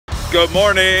Good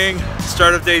morning.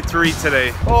 Start of day 3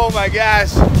 today. Oh my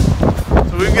gosh.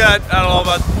 So we've got, I don't know,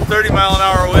 about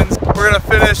 30-mile-an-hour winds. We're gonna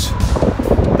finish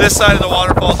this side of the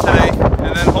waterfall today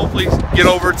and then hopefully get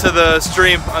over to the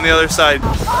stream on the other side.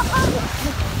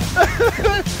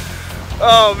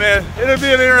 Oh man, it'll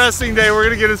be an interesting day. We're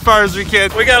gonna get as far as we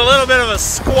can. We got a little bit of a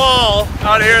squall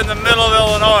out here in the middle of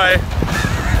Illinois.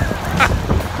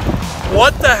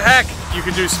 What the heck? You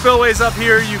can do spillways up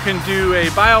here, you can do a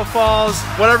biofalls,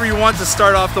 whatever you want to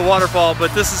start off the waterfall,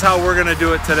 but this is how we're gonna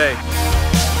do it today.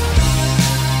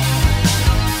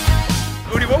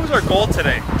 Udi, what was our goal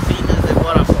today? See the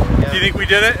waterfall. Yeah. Do you think we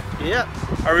did it? Yeah.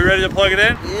 Are we ready to plug it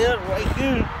in? Yeah, right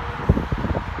here.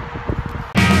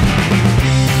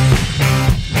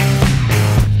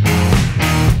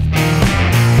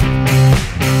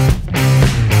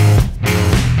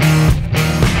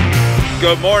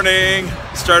 Good morning.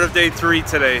 Start of day 3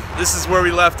 today. This is where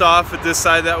we left off at this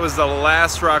side. That was the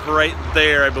last rock right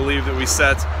there, I believe, that we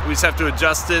set. We just have to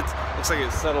adjust it. Looks like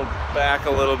it settled back a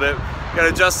little bit. Got to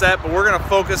adjust that, but we're going to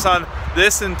focus on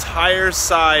this entire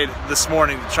side this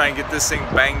morning to try and get this thing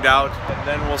banged out, and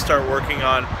then we'll start working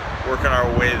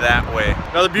our way that way.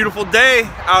 Another beautiful day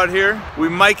out here. We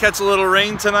might catch a little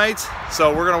rain tonight, so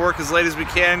we're going to work as late as we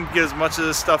can, get as much of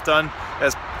this stuff done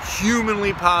as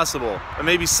humanly possible, and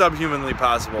maybe subhumanly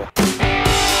possible.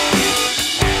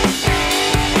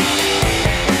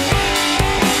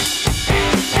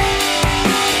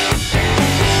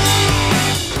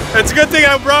 It's a good thing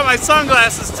I brought my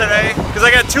sunglasses today, because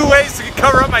I got 2 ways to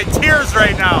cover up my tears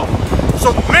right now.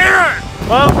 So man!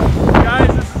 Well,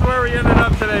 guys, this is where we ended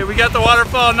up today. We got the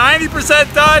waterfall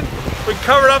 90% done. We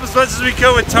covered up as much as we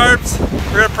could with tarps.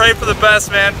 We're gonna pray for the best,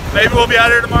 man. Maybe we'll be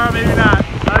out here tomorrow, maybe not.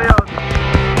 Adios.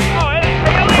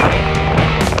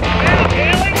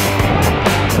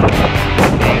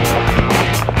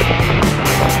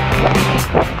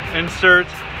 Insert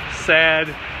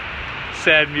sad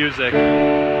music.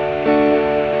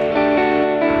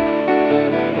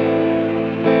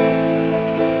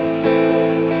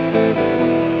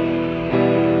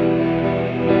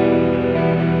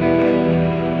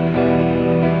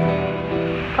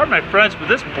 Pardon my French, but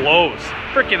this blows.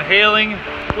 Freaking hailing,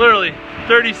 literally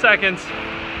 30 seconds,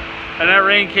 and that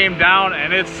rain came down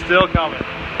and it's still coming.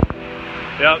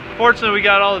 Yep, fortunately we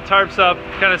got all the tarps up.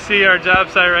 Kind of see our job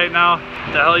site right now.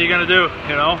 What the hell are you gonna do,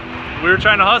 you know? We were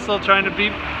trying to hustle, trying to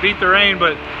beat the rain,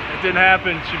 but it didn't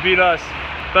happen. She beat us.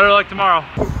 Better luck tomorrow.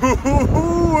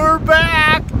 We're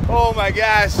back! Oh my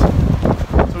gosh.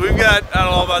 So we've got, I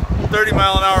don't know, about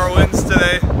 30-mile-an-hour winds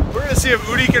today. We're gonna see if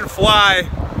Udi can fly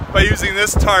by using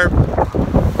this tarp.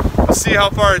 We'll see how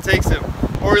far it takes him.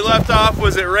 Where we left off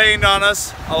was it rained on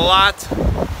us a lot.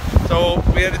 So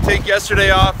we had to take yesterday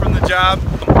off from the job.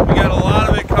 We got a lot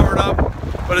of it covered up,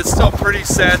 but it's still pretty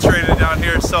saturated down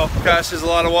here. So gosh, there's a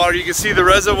lot of water. You can see the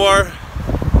reservoir.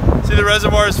 See, the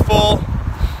reservoir is full,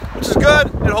 which is good.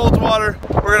 It holds water.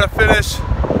 We're gonna finish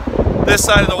this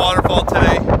side of the waterfall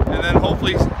today and then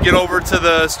hopefully get over to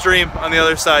the stream on the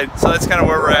other side. So that's kind of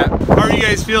where we're at. How are you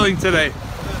guys feeling today?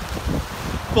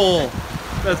 Full.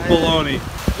 That's baloney.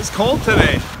 It's cold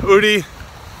today. Udi,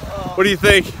 what do you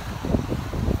think?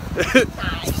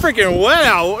 It's freaking wet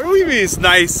out. What do we mean it's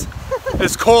nice?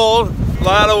 It's cold, a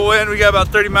lot of wind. We got about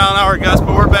 30-mile-an-hour gusts,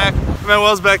 but we're back.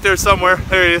 Manuel's back there somewhere.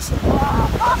 There he is.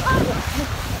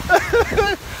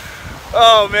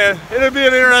 Oh man, it'll be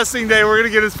an interesting day. We're gonna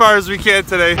get as far as we can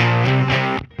today.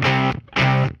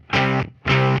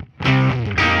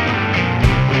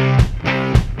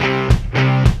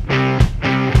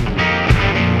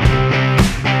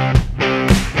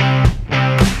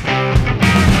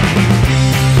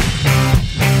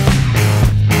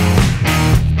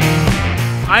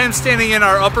 I am standing in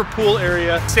our upper pool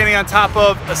area, standing on top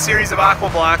of a series of aqua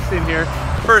blocks in here.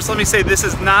 First, let me say this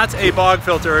is not a bog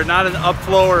filter, or not an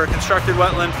upflow or a constructed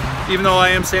wetland, even though I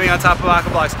am standing on top of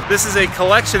aqua blocks. This is a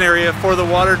collection area for the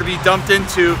water to be dumped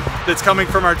into that's coming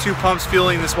from our 2 pumps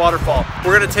fueling this waterfall.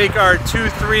 We're gonna take our 2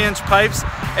 3-inch pipes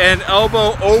and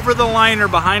elbow over the liner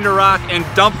behind a rock and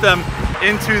dump them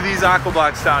into these aqua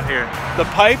blocks down here. The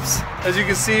pipes, as you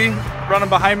can see, running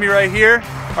behind me right here,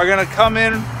 are gonna come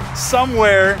in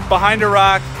somewhere behind a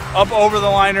rock, up over the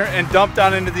liner, and dump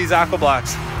down into these aqua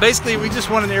blocks. Basically, we just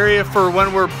want an area for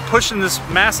when we're pushing this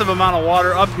massive amount of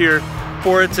water up here,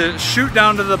 for it to shoot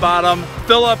down to the bottom,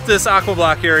 fill up this aqua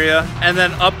block area, and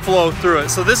then upflow through it.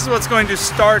 So this is what's going to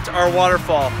start our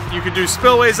waterfall. You can do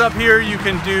spillways up here, you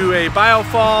can do a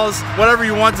biofalls, whatever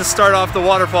you want to start off the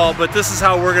waterfall, but this is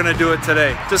how we're gonna do it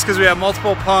today. Just because we have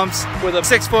multiple pumps with a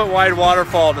 6-foot wide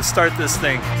waterfall to start this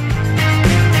thing.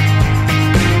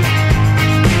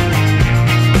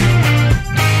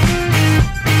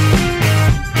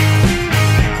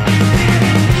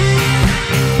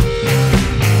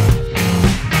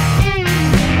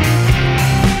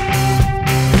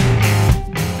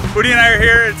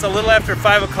 It's a little after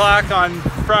 5 o'clock on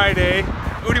Friday.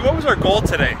 Udi, what was our goal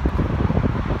today?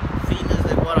 Finish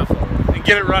the waterfall. And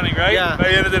get it running, right? Yeah. By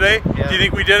the end of the day? Yeah. Do you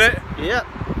think we did it? Yeah.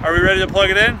 Are we ready to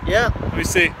plug it in? Yeah. Let me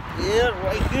see. Yeah,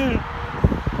 right here.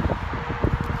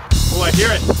 Oh, I hear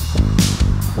it.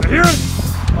 I hear it.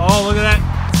 Oh, look at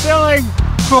that. Filling.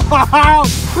 Wow.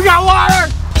 We got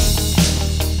water.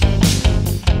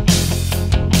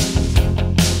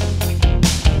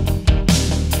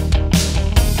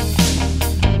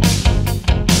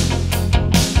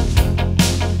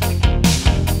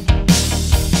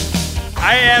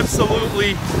 I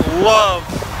absolutely love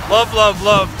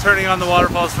turning on the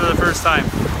waterfalls for the first time.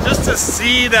 Just to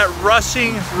see that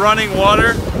rushing, running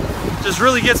water just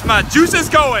really gets my juices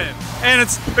going. And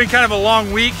it's been kind of a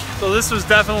long week, so this was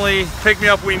definitely pick me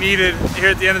up we needed here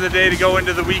at the end of the day to go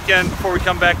into the weekend before we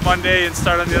come back Monday and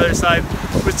start on the other side.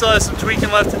 We still have some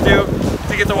tweaking left to do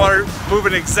to get the water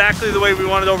moving exactly the way we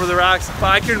wanted over the rocks, but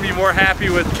I couldn't be more happy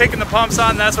with kicking the pumps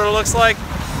on. That's what it looks like.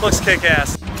 Looks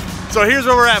kick-ass. So here's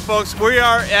where we're at, folks. We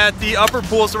are at the upper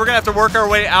pool, so we're gonna have to work our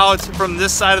way out from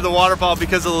this side of the waterfall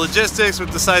because of the logistics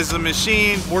with the size of the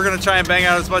machine. We're gonna try and bang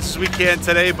out as much as we can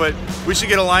today, but we should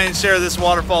get a lion's share of this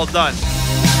waterfall done.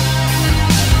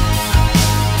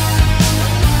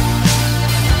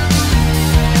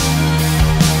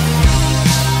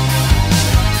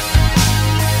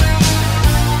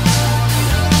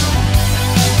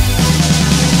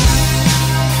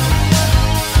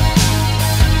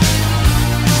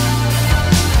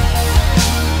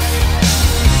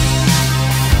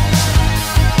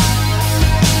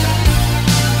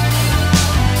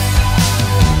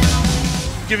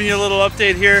 Giving you a little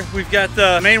update here. We've got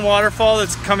the main waterfall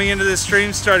that's coming into this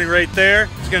stream starting right there.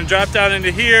 It's gonna drop down into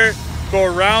here, go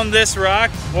around this rock.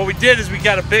 What we did is we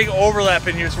got a big overlap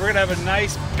in here, so we're gonna have a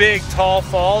nice big tall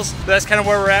falls. That's kind of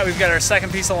where we're at. We've got our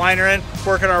second piece of liner in,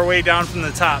 working our way down from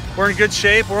the top. We're in good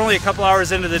shape. We're only a couple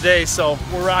hours into the day, so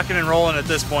we're rocking and rolling at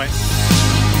this point.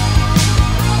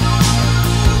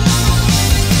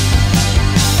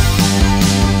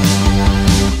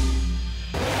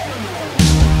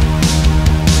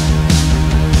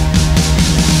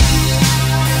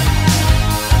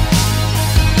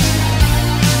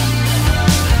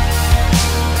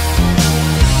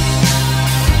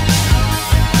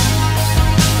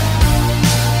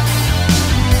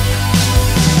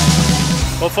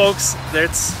 Well, folks,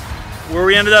 that's where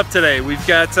we ended up today. We've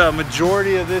got a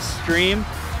majority of this stream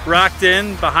rocked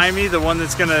in behind me, the one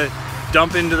that's gonna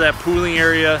dump into that pooling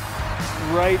area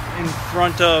right in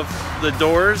front of the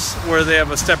doors where they have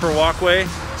a stepper walkway.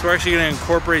 So we're actually gonna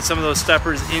incorporate some of those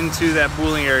steppers into that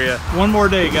pooling area. One more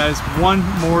day, guys, one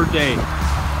more day.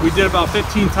 We did about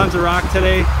 15 tons of rock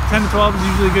today. 10 to 12 is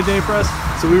usually a good day for us.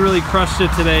 So we really crushed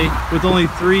it today with only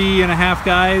 3.5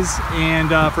 guys and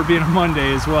for being a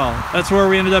Monday as well. That's where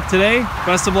we ended up today.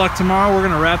 Best of luck tomorrow. We're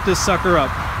gonna wrap this sucker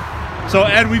up. So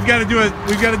Ed, we've got to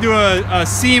do a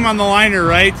seam on the liner,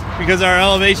 right? Because our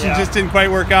elevation just didn't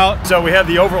quite work out. So we have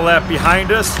the overlap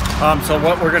behind us. So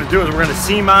what we're gonna do is we're gonna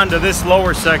seam onto this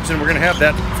lower section. We're gonna have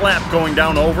that flap going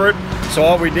down over it. So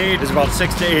all we need is about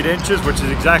 6 to 8 inches, which is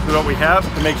exactly what we have,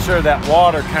 to make sure that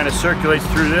water kind of circulates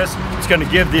through this. It's gonna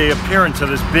give the appearance of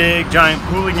this big, giant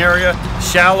pooling area,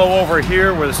 shallow over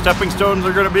here where the stepping stones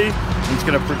are gonna be, and it's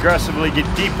gonna progressively get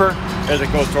deeper as it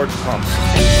goes towards the pumps.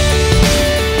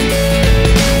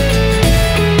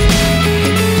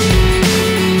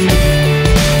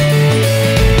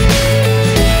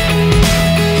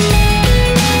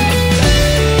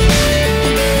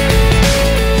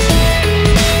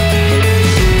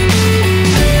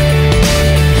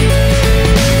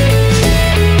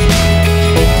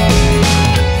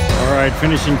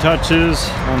 Finishing touches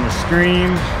on the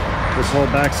stream. This whole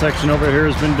back section over here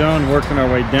has been done, working our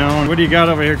way down. What do you got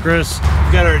over here, Chris?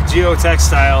 We got our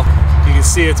geotextile. You can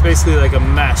see it's basically like a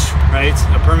mesh, right?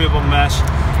 A permeable mesh.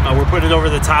 We're putting it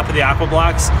over the top of the aqua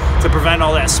blocks to prevent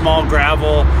all that small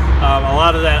gravel, a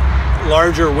lot of that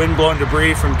larger wind-blown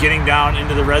debris from getting down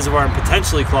into the reservoir and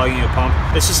potentially clogging a pump.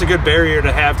 It's just a good barrier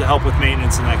to have with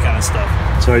maintenance and that kind of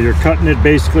stuff. So you're cutting it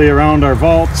basically around our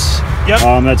vaults.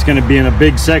 Yep. That's going to be in a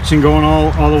big section going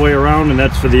all the way around, and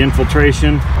that's for the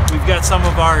infiltration. We've got some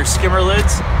of our skimmer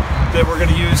lids that we're going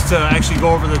to use to actually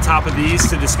go over the top of these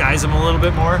to disguise them a little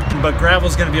bit more. But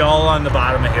gravel's going to be all on the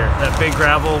bottom of here. That big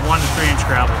gravel, 1 to 3 inch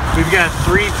gravel. We've got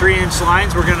 3 3-inch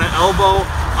lines. We're going to elbow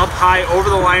up high over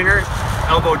the liner,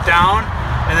 elbow down,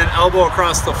 and then elbow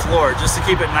across the floor just to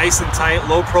keep it nice and tight,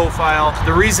 low profile.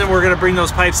 The reason we're going to bring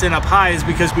those pipes in up high is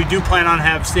because we do plan on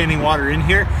have standing water in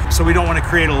here, so we don't want to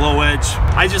create a low edge.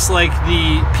 I just like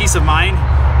the peace of mind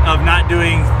of not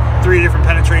doing 3 different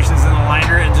penetrations in the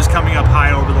liner and just coming up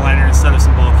high over the liner instead of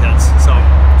some bulkheads. So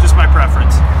Just my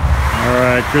preference. All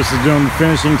right, Chris is doing the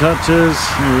finishing touches.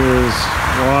 He is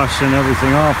washing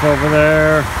everything off over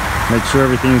there. Make sure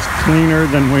everything's cleaner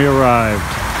than we arrived.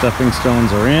 Stepping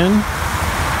stones are in.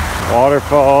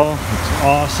 Waterfall, it's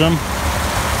awesome.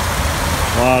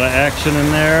 A lot of action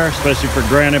in there, especially for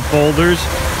granite boulders,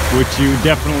 which you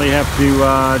definitely have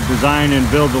to design and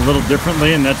build a little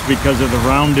differently, and that's because of the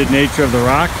rounded nature of the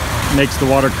rock. It makes the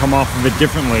water come off of it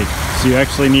differently. So you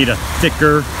actually need a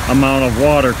thicker amount of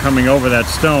water coming over that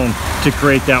stone to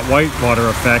create that white water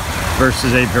effect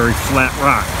versus a very flat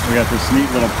rock. We got this neat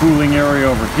little pooling area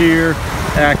over here,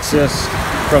 access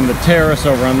from the terrace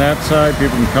over on that side.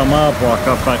 People can come up, walk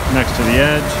up next to the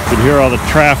edge. You can hear all the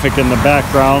traffic in the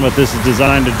background, but this is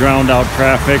designed to drown out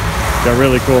traffic. Got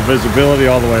really cool visibility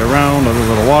all the way around, other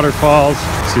little waterfalls.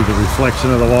 See the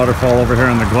reflection of the waterfall over here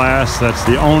in the glass. That's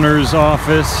the owner's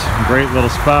office. Great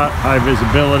little spot, high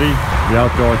visibility. The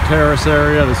outdoor terrace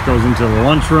area. This goes into the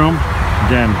lunchroom.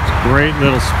 Again, it's a great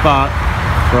little spot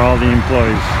for all the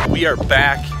employees. We are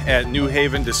back at New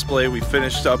Haven Display. We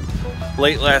finished up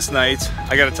late last night.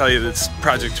 I gotta tell you, this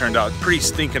project turned out pretty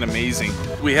stinking amazing.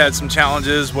 We had some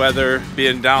challenges, whether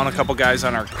being down a couple guys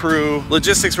on our crew.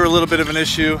 Logistics were a little bit of an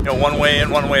issue. You know, one way in,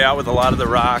 one way out with a lot of the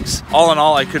rocks. All in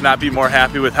all, I could not be more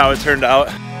happy with how it turned out.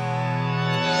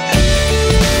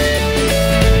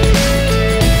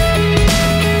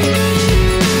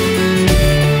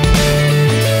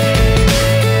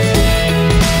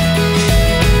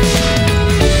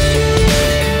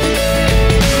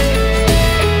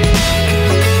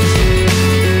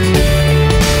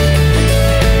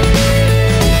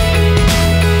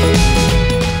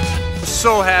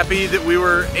 So happy that we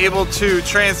were able to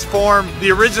transform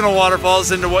the original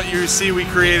waterfalls into what you see we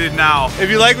created now. If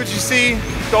you like what you see,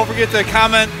 don't forget to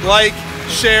comment, like,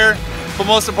 share, but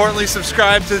most importantly,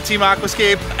 subscribe to the Team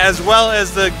Aquascape, as well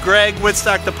as the Greg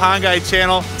Whitstock the Pond Guy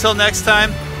channel. Until next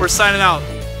time, we're signing out.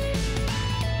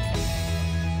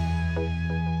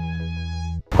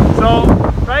 So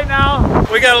right now,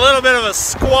 we got a little bit of a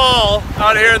squall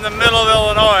out here in the middle of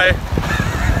Illinois.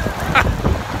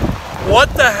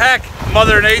 What the heck,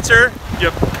 Mother Nature?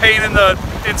 You pain in the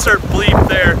insert bleep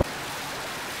there.